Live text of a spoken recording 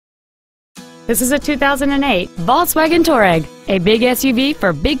This is a 2008 Volkswagen Touareg, a big SUV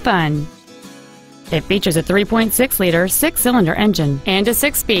for big fun. It features a 3.6-liter six-cylinder engine and a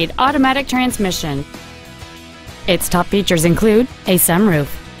 6-speed automatic transmission. Its top features include a sunroof,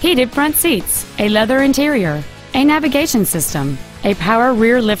 heated front seats, a leather interior, a navigation system, a power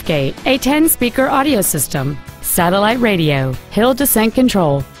rear liftgate, a 10-speaker audio system, satellite radio, hill descent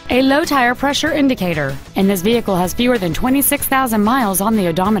control, a low tire pressure indicator, and this vehicle has fewer than 26,000 miles on the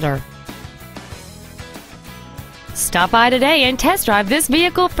odometer. Stop by today and test drive this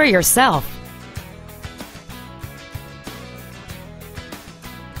vehicle for yourself.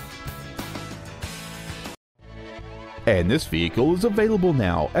 And this vehicle is available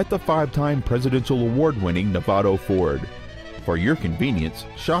now at the 5-time Presidential Award-winning Novato Ford. For your convenience,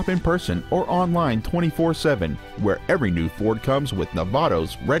 shop in person or online 24/7, where every new Ford comes with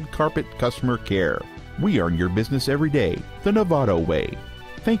Novato's red carpet customer care. We earn your business every day, the Novato way.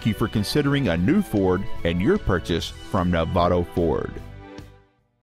 Thank you for considering a new Ford and your purchase from Novato Ford.